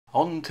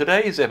On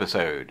today's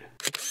episode.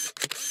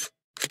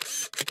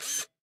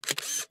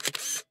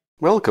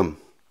 Welcome.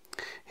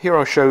 Here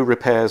I'll show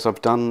repairs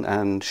I've done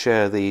and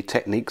share the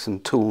techniques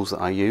and tools that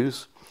I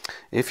use.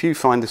 If you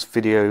find this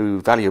video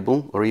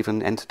valuable or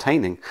even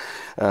entertaining,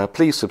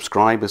 please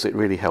subscribe as it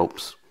really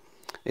helps.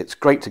 It's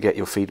great to get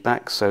your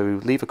feedback,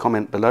 so leave a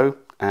comment below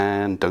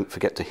and don't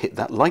forget to hit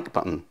that like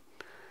button.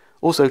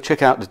 Also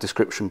check out the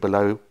description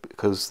below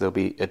because there'll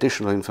be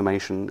additional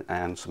information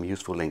and some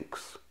useful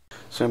links.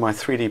 So my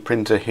 3D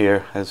printer here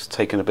has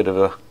taken a bit of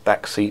a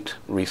back seat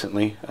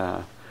recently,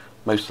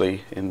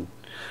 mostly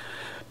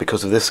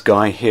because of this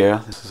guy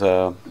here. This is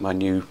my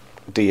new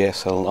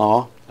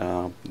DSLR,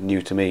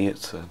 new to me,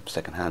 it's a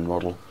second-hand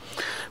model,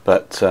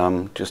 but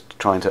just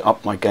trying to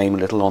up my game a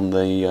little on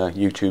the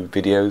YouTube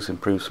videos,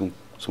 improve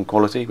some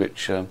quality,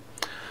 which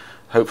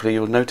hopefully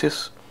you'll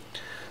notice.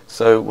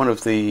 So one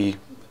of the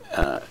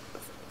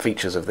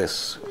features of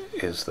this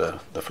is the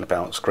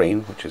flip-out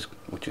screen,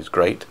 which is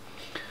great.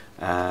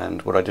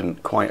 And what I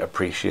didn't quite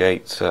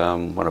appreciate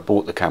when I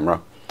bought the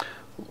camera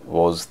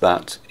was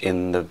that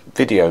in the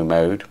video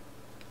mode,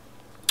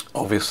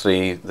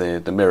 obviously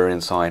the mirror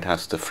inside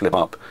has to flip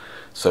up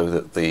so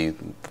that the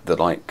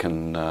light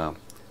can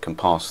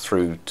pass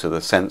through to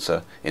the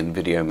sensor in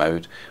video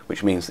mode,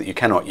 which means that you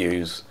cannot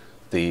use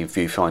the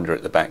viewfinder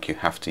at the back. You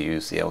have to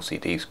use the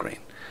LCD screen,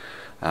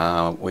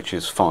 which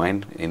is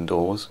fine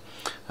indoors,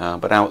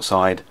 but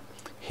outside.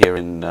 Here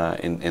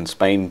in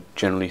Spain,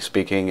 generally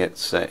speaking,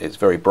 it's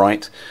very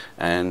bright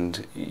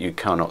and you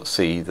cannot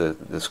see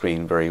the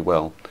screen very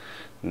well.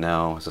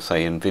 Now, as I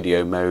say, in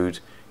video mode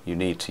you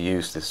need to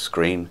use this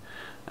screen,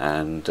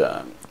 and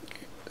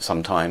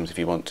sometimes if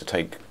you want to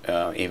take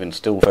even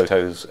still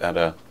photos at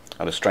a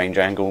strange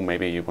angle,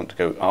 maybe you want to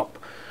go up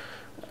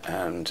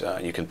and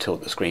you can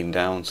tilt the screen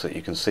down so that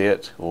you can see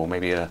it, or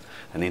maybe an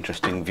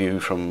interesting view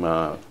from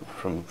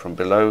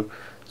below.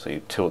 So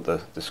you tilt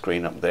the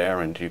screen up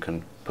there and you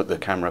can put the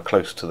camera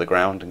close to the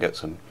ground and get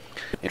some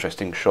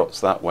interesting shots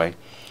that way.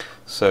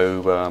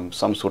 So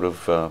some sort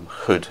of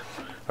hood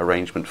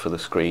arrangement for the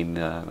screen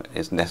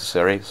is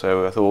necessary.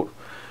 So I thought,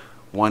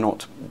 why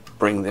not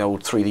bring the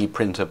old 3D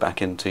printer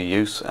back into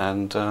use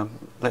and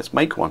let's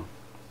make one.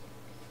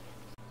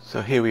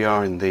 So here we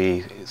are in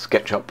the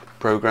SketchUp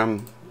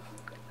program,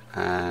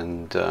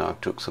 and I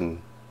took some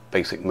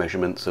basic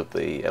measurements of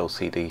the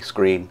LCD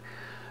screen.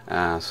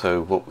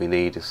 So what we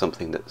need is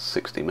something that's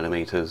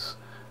 60mm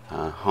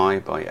high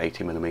by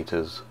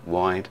 80mm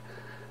wide,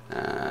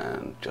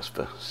 and just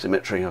for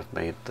symmetry I've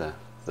made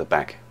the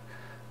back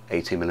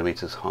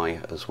 80mm high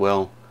as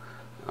well.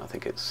 I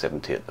think it's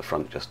 70 at the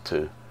front just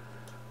to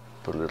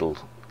put a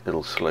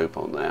little slope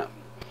on there.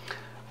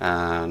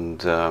 And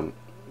the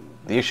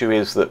issue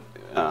is that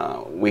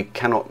we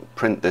cannot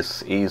print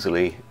this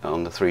easily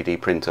on the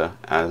 3D printer,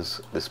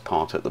 as this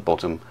part at the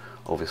bottom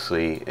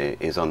obviously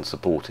is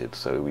unsupported,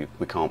 so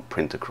we can't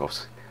print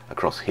across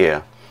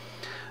here.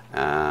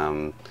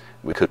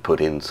 We could put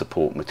in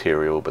support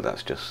material, but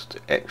that's just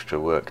extra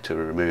work to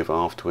remove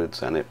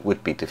afterwards, and it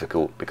would be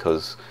difficult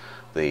because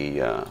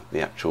the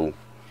actual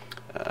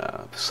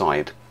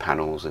side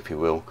panels, if you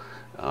will,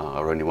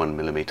 are only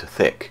 1mm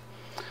thick.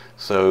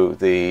 So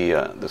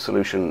the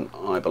solution,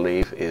 I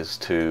believe, is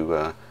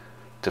to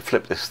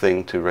flip this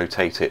thing, to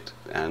rotate it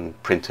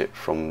and print it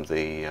from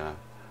the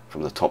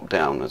top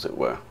down, as it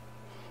were.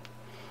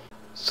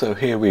 So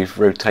here we've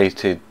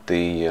rotated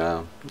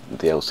the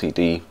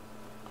LCD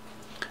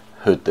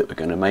hood that we're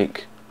going to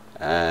make,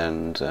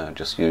 and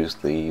just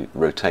used the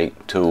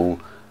rotate tool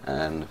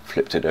and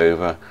flipped it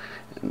over.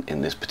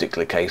 In this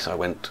particular case I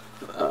went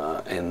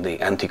in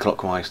the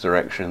anti-clockwise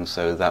direction,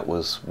 so that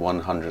was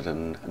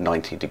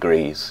 190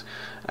 degrees,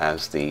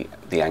 as the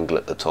angle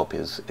at the top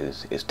is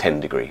 10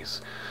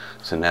 degrees.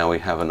 So now we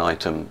have an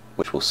item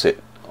which will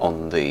sit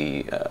on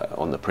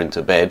the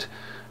printer bed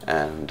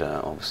and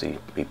obviously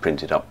be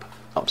printed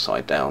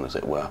upside down, as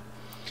it were.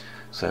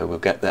 So we'll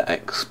get that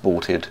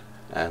exported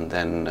and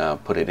then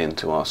put it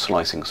into our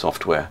slicing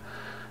software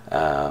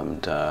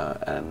and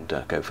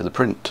go for the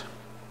print.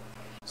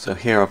 So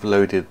here I've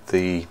loaded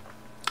the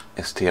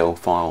STL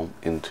file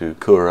into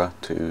Cura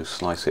to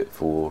slice it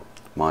for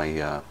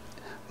my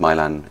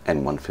Malyan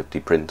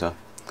M150 printer.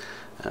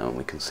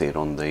 We can see it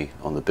on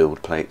the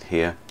build plate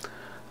here.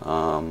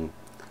 One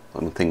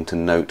thing to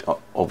note,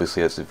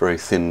 obviously, as it's very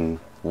thin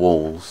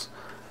walls,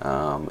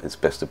 it's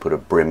best to put a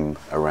brim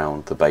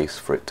around the base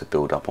for it to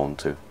build up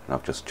onto. And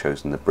I've just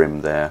chosen the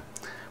brim there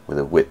with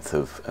a width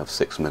of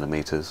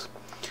 6mm.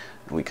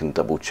 We can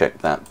double check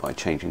that by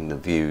changing the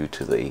view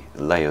to the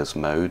layers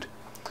mode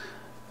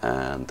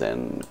and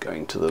then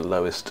going to the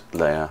lowest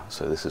layer.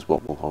 So this is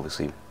what we'll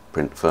obviously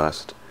print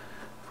first.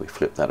 If we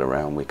flip that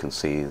around, we can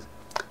see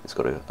it's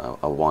got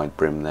a wide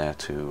brim there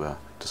to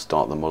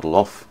start the model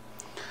off.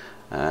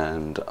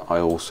 And I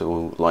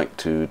also like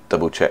to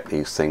double check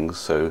these things,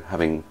 so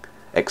having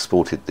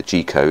exported the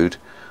G-code,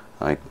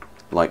 I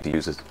like to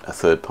use a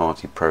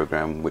third-party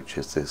program, which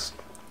is this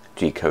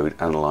G-code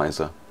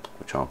analyser,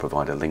 which I'll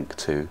provide a link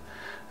to.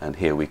 And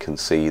here we can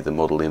see the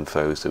model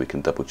info, so we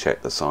can double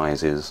check the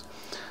sizes,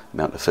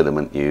 amount of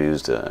filament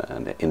used,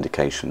 an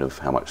indication of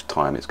how much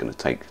time it's going to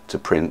take to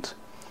print,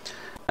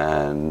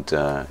 and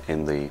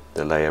in the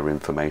layer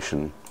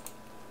information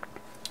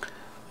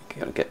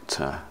you're going to get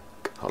a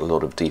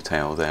lot of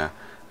detail there,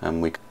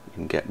 and we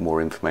can get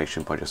more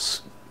information by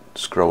just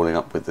scrolling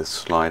up with this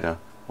slider.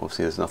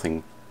 Obviously there's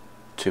nothing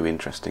too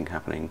interesting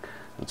happening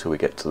until we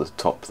get to the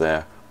top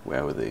there,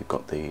 where we've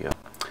got the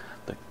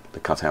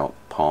cutout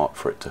part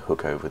for it to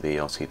hook over the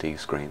LCD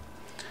screen.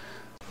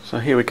 So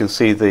here we can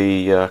see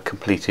the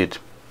completed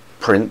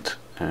print,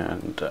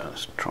 and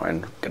let's try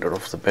and get it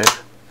off the bed.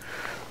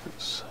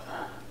 It's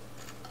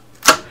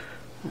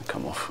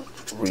come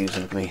off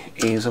reasonably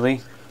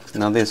easily.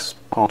 Now this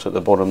part at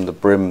the bottom, the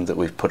brim that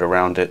we've put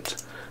around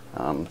it,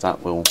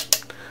 that will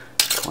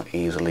quite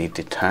easily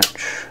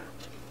detach.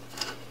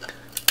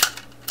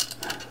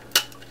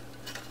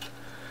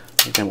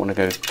 You don't want to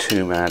go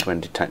too mad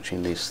when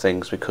detaching these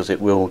things, because it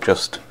will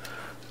just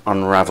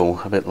unravel,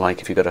 a bit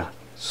like if you've got a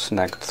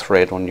snagged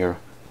thread on your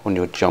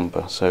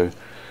jumper. So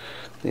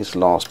these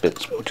last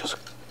bits will just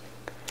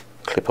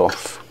clip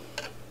off.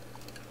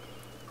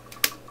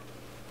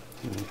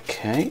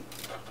 Okay.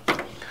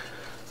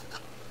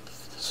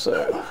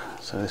 So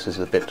this is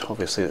the bit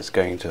obviously that's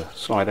going to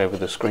slide over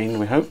the screen,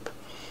 we hope.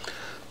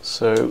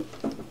 So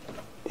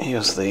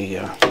here's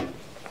the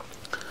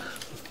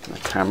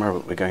camera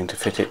that we're going to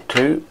fit it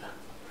to.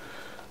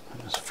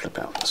 Let's flip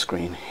out the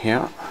screen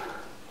here.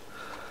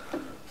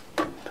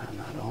 Turn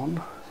that on.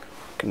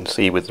 You can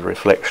see with the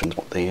reflections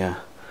what the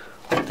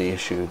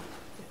issue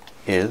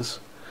is.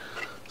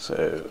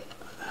 So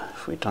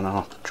if we've done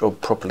our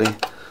job properly,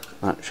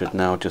 that should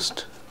now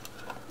just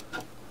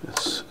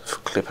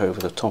clip over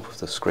the top of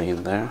the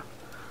screen there.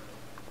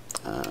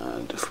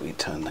 And if we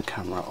turn the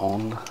camera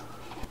on,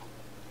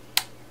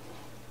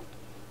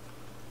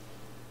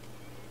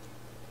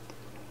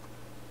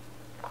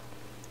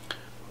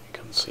 we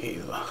can see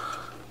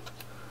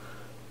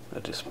the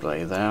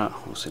display there.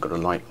 Also got a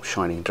light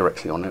shining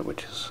directly on it,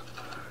 which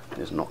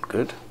is not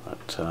good,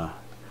 but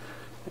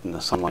in the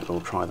sunlight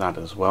we'll try that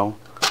as well.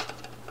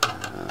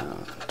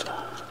 And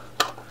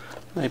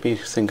maybe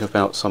think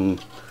about some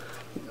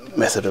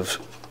method of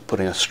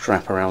putting a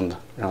strap around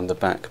the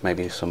back,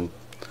 maybe some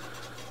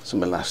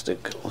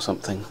elastic or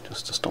something,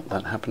 just to stop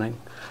that happening.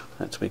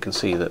 So we can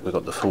see that we've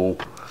got the full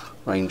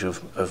range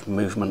of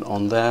movement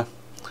on there,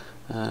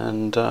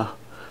 and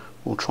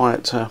we'll try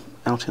it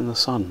out in the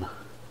sun.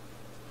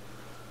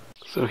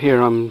 So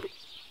here I'm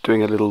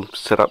doing a little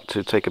setup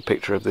to take a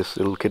picture of this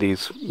little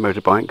kiddie's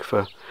motorbike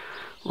for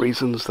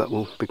reasons that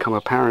will become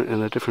apparent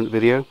in a different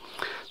video.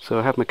 So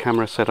I have my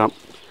camera set up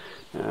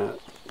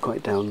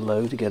quite down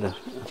low to get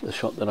the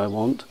shot that I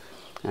want,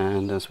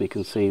 and as we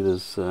can see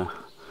there's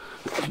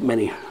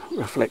many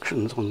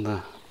reflections on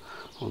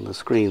the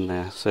screen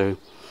there. So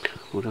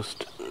we'll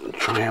just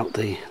try out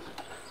the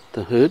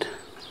hood.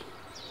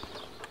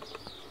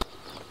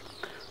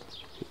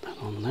 Put that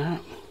on there,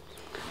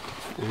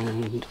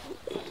 and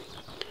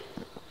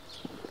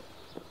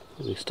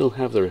we still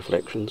have the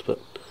reflections, but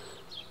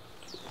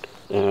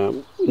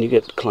when you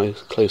get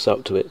close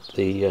up to it,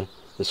 the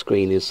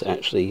screen is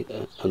actually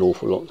an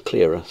awful lot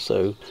clearer.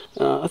 So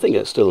I think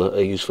it's still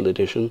a useful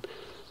addition.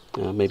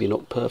 Maybe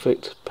not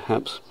perfect,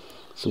 perhaps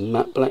some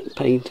matte black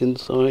paint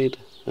inside,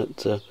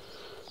 but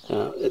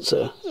it's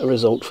a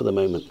result for the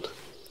moment.